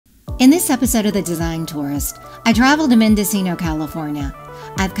In this episode of the Design Tourist, I traveled to Mendocino, California.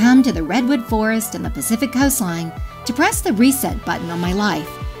 I've come to the redwood forest and the Pacific coastline to press the reset button on my life.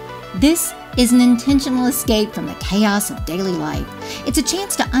 This is an intentional escape from the chaos of daily life. It's a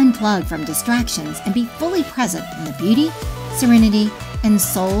chance to unplug from distractions and be fully present in the beauty, serenity, and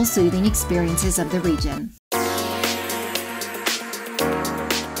soul-soothing experiences of the region.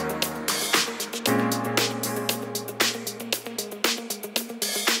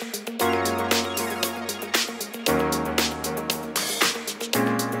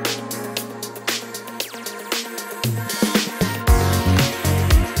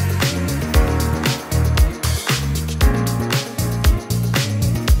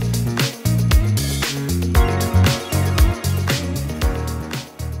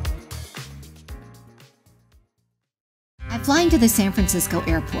 Flying to the San Francisco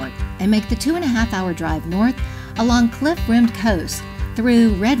airport and make the 2.5-hour drive north along cliff-rimmed coast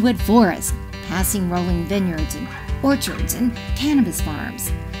through redwood forest, passing rolling vineyards and orchards and cannabis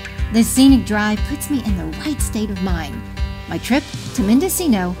farms. This scenic drive puts me in the right state of mind. My trip to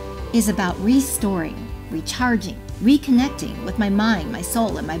Mendocino is about restoring, recharging, reconnecting with my mind, my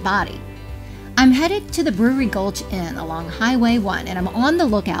soul, and my body. I'm headed to the Brewery Gulch Inn along Highway 1, and I'm on the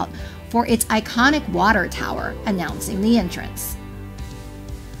lookout for its iconic water tower announcing the entrance.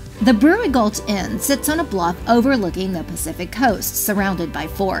 The Brewery Gulch Inn sits on a bluff overlooking the Pacific coast, surrounded by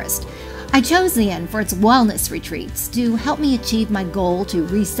forest. I chose the inn for its wellness retreats to help me achieve my goal to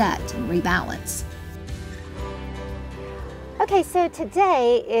reset and rebalance. Okay, so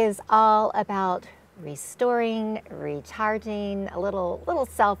today is all about restoring, recharging, a little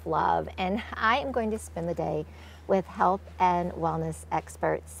self-love, and I am going to spend the day with health and wellness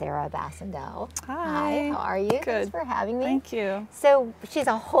expert Sara Bassindale. Hi, how are you? Good. Thanks for having me. Thank you. So she's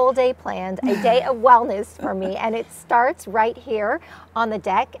a whole day planned, a day of wellness for me, and it starts right here on the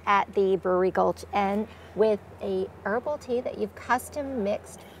deck at the Brewery Gulch Inn with a herbal tea that you've custom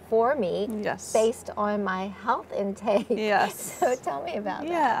mixed for me. Yes. Based on my health intake. Yes. So tell me about that.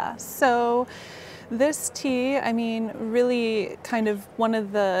 Yeah, so this tea, I mean, really kind of one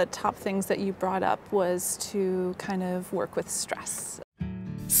of the top things that you brought up was to kind of work with stress.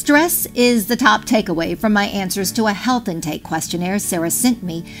 Stress is the top takeaway from my answers to a health intake questionnaire Sara sent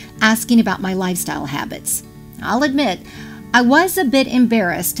me asking about my lifestyle habits. I'll admit, I was a bit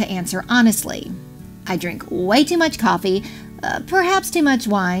embarrassed to answer honestly. I drink way too much coffee, perhaps too much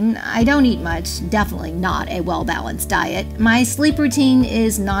wine. I don't eat much, definitely not a well-balanced diet. My sleep routine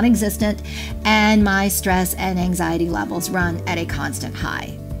is non-existent, and my stress and anxiety levels run at a constant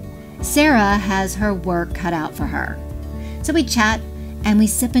high. Sara has her work cut out for her. So we chat and we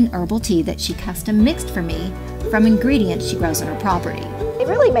sip an herbal tea that she custom mixed for me from ingredients she grows on her property. It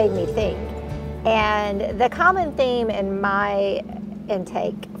really made me think, and the common theme in my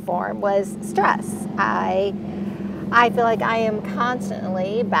intake form was stress. I feel like I am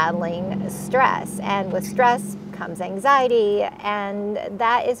constantly battling stress, and with stress comes anxiety, and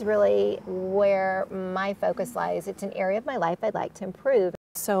that is really where my focus lies. It's an area of my life I'd like to improve.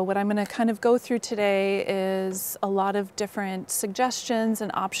 So what I'm going to kind of go through today is a lot of different suggestions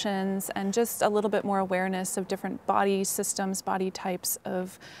and options, and just a little bit more awareness of different body systems, body types,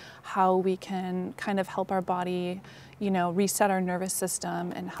 of how we can kind of help our body, reset our nervous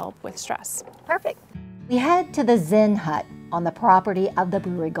system and help with stress. Perfect. We head to the Zen Hut on the property of the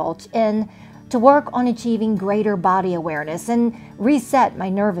Brewery Gulch Inn to work on achieving greater body awareness and reset my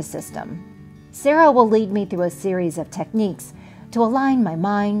nervous system. Sara will lead me through a series of techniques to align my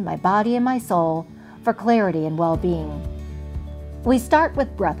mind, my body, and my soul for clarity and well-being. We start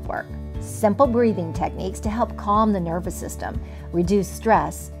with breath work, simple breathing techniques to help calm the nervous system, reduce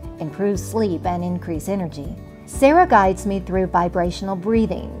stress, improve sleep, and increase energy. Sara guides me through vibrational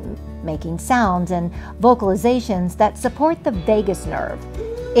breathing, making sounds and vocalizations that support the vagus nerve.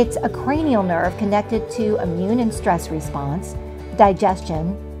 It's a cranial nerve connected to immune and stress response,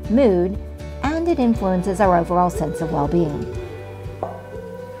 digestion, mood, and it influences our overall sense of well-being.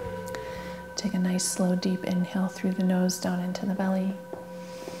 Take a nice slow deep inhale through the nose down into the belly.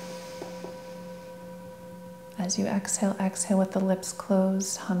 As you exhale, exhale with the lips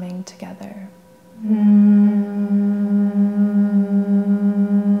closed, humming together.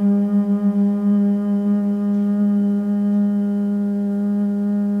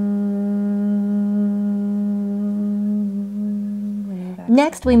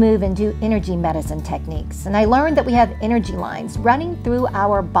 Next, we move into energy medicine techniques, and I learned that we have energy lines running through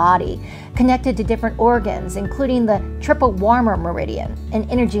our body, connected to different organs, including the triple warmer meridian, an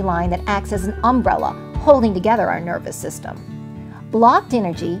energy line that acts as an umbrella holding together our nervous system. Blocked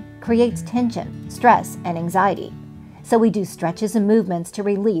energy creates tension, stress, and anxiety. so we do stretches and movements to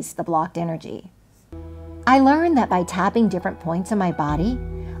release the blocked energy. I learned that by tapping different points in my body,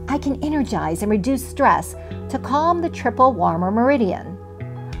 I can energize and reduce stress to calm the triple warmer meridian.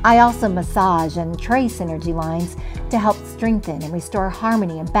 I also massage and trace energy lines to help strengthen and restore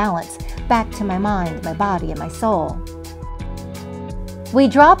harmony and balance back to my mind, my body, and my soul. We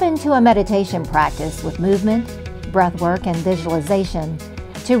drop into a meditation practice with movement, breath work, and visualization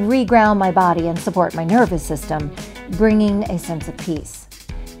to reground my body and support my nervous system, bringing a sense of peace.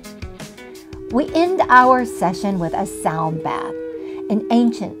 We end our session with a sound bath, an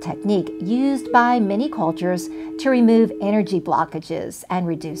ancient technique used by many cultures to remove energy blockages and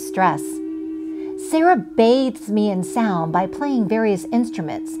reduce stress. Sara bathes me in sound by playing various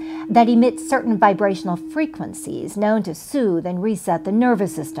instruments that emit certain vibrational frequencies known to soothe and reset the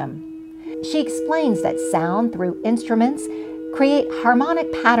nervous system. She explains that sound through instruments create harmonic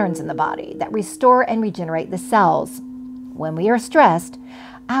patterns in the body that restore and regenerate the cells. When we are stressed,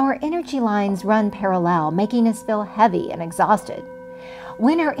 our energy lines run parallel, making us feel heavy and exhausted.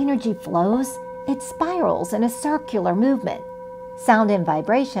 When our energy flows, it spirals in a circular movement. Sound and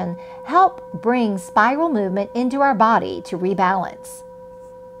vibration help bring spiral movement into our body to rebalance.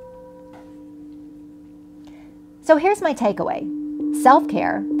 So here's my takeaway.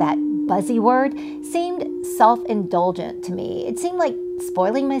 Self-care, that buzzy word, seemed self-indulgent to me. It seemed like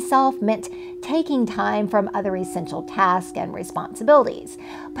spoiling myself meant taking time from other essential tasks and responsibilities.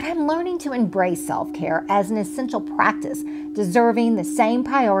 But I'm learning to embrace self-care as an essential practice, deserving the same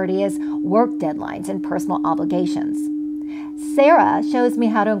priority as work deadlines and personal obligations. Sara shows me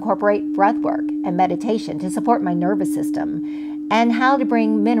how to incorporate breath work and meditation to support my nervous system, and how to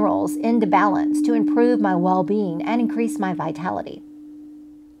bring minerals into balance to improve my well-being and increase my vitality.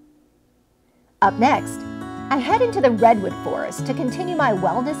 Up next, I head into the redwood forest to continue my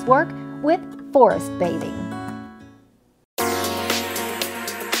wellness work with forest bathing.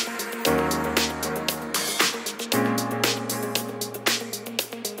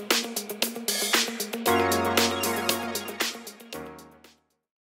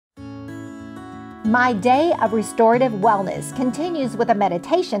 My day of restorative wellness continues with a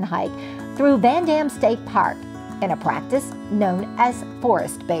meditation hike through Van Dam State Park in a practice known as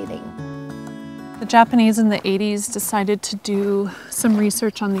forest bathing. The Japanese in the 80s decided to do some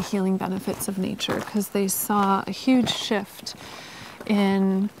research on the healing benefits of nature because they saw a huge shift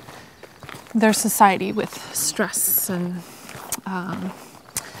in their society with stress and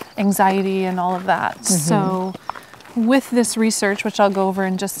anxiety and all of that. Mm-hmm. So with this research, which I'll go over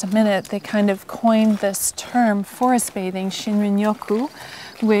in just a minute, they kind of coined this term forest bathing, shinrin-yoku,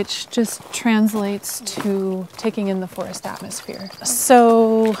 which just translates to taking in the forest atmosphere.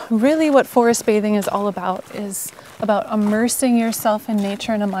 So really what forest bathing is all about is about immersing yourself in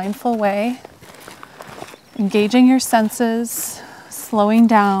nature in a mindful way, engaging your senses, slowing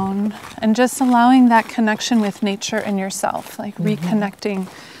down, and just allowing that connection with nature and yourself, like reconnecting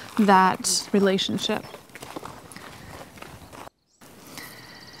that relationship.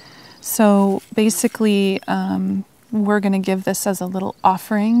 So basically, we're going to give this as a little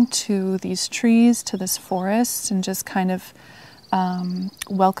offering to these trees, to this forest, and just kind of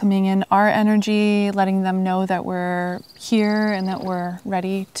welcoming in our energy, letting them know that we're here and that we're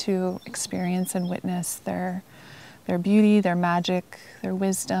ready to experience and witness their beauty, their magic, their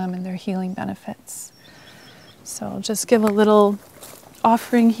wisdom, and their healing benefits. So just give a little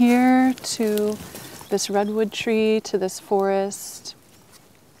offering here to this redwood tree, to this forest.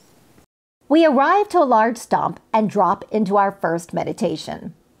 We arrive to a large stump and drop into our first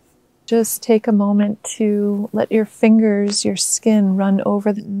meditation. Just take a moment to let your fingers, your skin run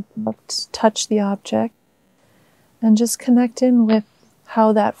over the object, touch the object, and just connect in with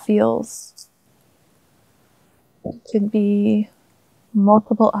how that feels. It could be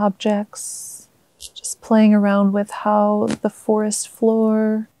multiple objects, just playing around with how the forest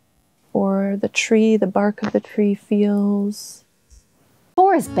floor or the tree, the bark of the tree feels.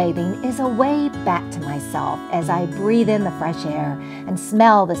 Forest bathing is a way back to myself as I breathe in the fresh air and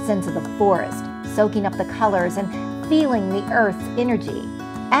smell the scents of the forest, soaking up the colors and feeling the earth's energy.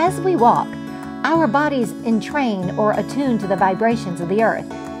 As we walk, our bodies entrain or attune to the vibrations of the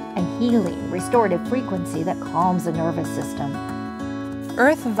earth, a healing, restorative frequency that calms the nervous system.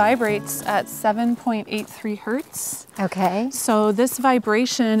 Earth vibrates at 7.83 hertz. Okay. So this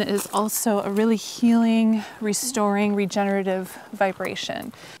vibration is also a really healing, restoring, regenerative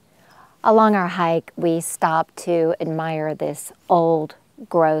vibration. Along our hike, we stopped to admire this old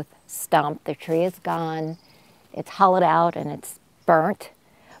growth stump. The tree is gone, it's hollowed out and it's burnt,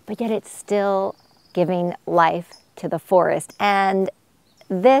 but yet it's still giving life to the forest. And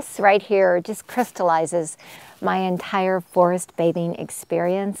this right here just crystallizes my entire forest bathing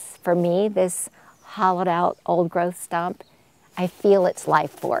experience. For me, this hollowed out old growth stump, I feel its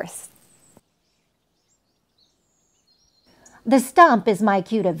life force. The stump is my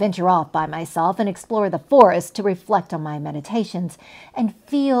cue to venture off by myself and explore the forest to reflect on my meditations and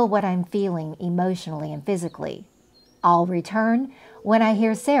feel what I'm feeling emotionally and physically. I'll return when I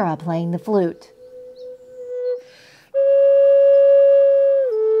hear Sara playing the flute.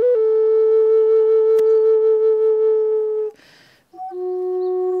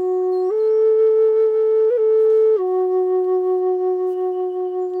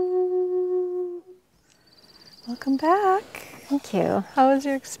 Welcome back. Thank you. How was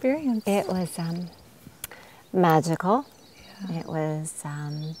your experience? It was magical. Yeah. It was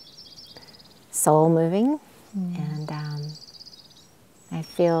soul moving, and I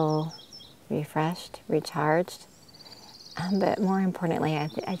feel refreshed, recharged, but more importantly,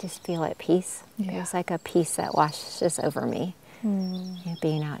 I just feel at peace. Yeah. There's like a peace that washes over me,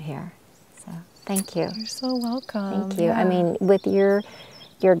 being out here. So thank you. You're so welcome. Thank you. Yeah. I mean, with your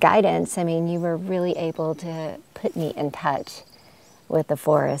guidance, I mean, you were really able to put me in touch with the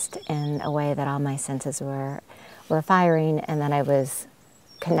forest in a way that all my senses were firing, and that I was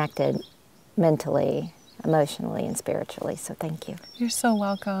connected mentally, emotionally, and spiritually. So thank you. You're so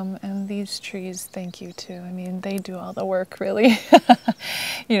welcome. And these trees, thank you too. I mean, they do all the work, really.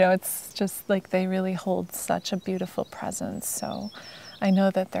 You know, it's just like they really hold such a beautiful presence. So I know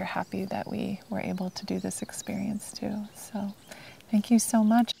that they're happy that we were able to do this experience too. So thank you so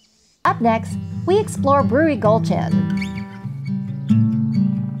much. Up next, we explore Brewery Gulch Inn.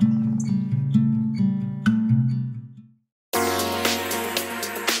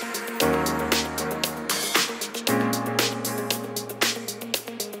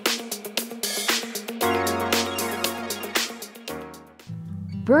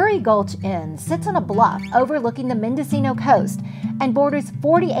 Brewery Gulch Inn sits on a bluff overlooking the Mendocino coast and borders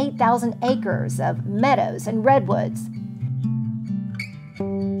 48,000 acres of meadows and redwoods.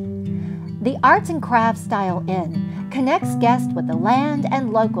 The arts and crafts style inn connects guests with the land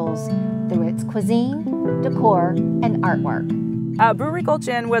and locals through its cuisine, decor, and artwork. Brewery Gulch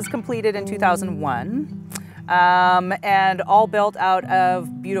Inn was completed in 2001 and all built out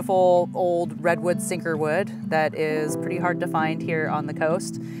of beautiful old redwood sinker wood that is pretty hard to find here on the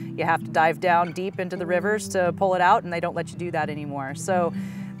coast. You have to dive down deep into the rivers to pull it out, and they don't let you do that anymore. So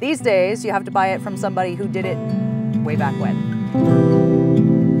these days you have to buy it from somebody who did it way back when.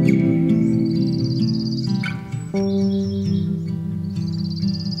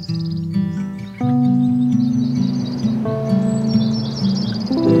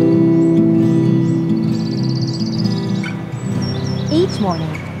 Each morning,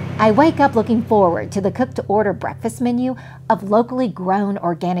 I wake up looking forward to the cook-to-order breakfast menu of locally grown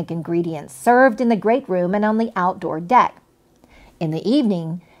organic ingredients served in the great room and on the outdoor deck. In the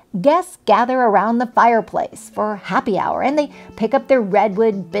evening, guests gather around the fireplace for happy hour, and they pick up their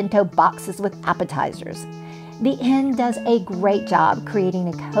redwood bento boxes with appetizers. The inn does a great job creating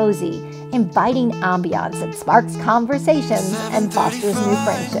a cozy, inviting ambiance that sparks conversations and fosters new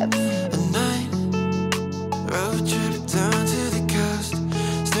friendships.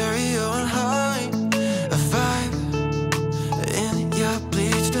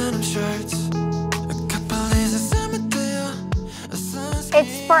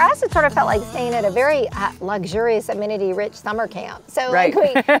 For us, it sort of felt like staying at a very luxurious, amenity-rich summer camp. So Right.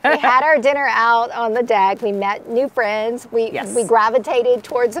 like we had our dinner out on the deck. We met new friends. We gravitated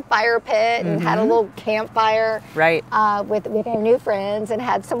towards a fire pit and had a little campfire Right. with our new friends, and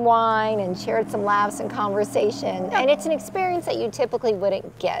had some wine and shared some laughs and conversation. And it's an experience that you typically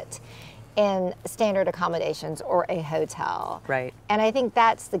wouldn't get in standard accommodations or a hotel. Right. And I think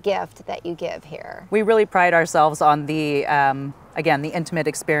that's the gift that you give here. We really pride ourselves on the, again, the intimate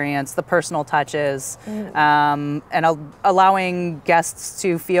experience, the personal touches, and allowing guests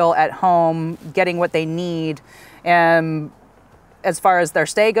to feel at home, getting what they need, as far as their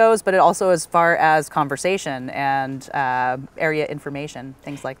stay goes, but also as far as conversation and area information,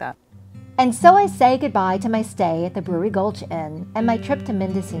 things like that. And so I say goodbye to my stay at the Brewery Gulch Inn and my trip to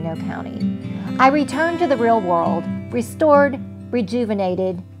Mendocino County. I return to the real world, restored,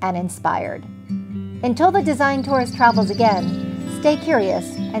 rejuvenated, and inspired. Until the Design Tourist travels again, stay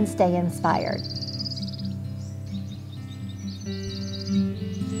curious and stay inspired.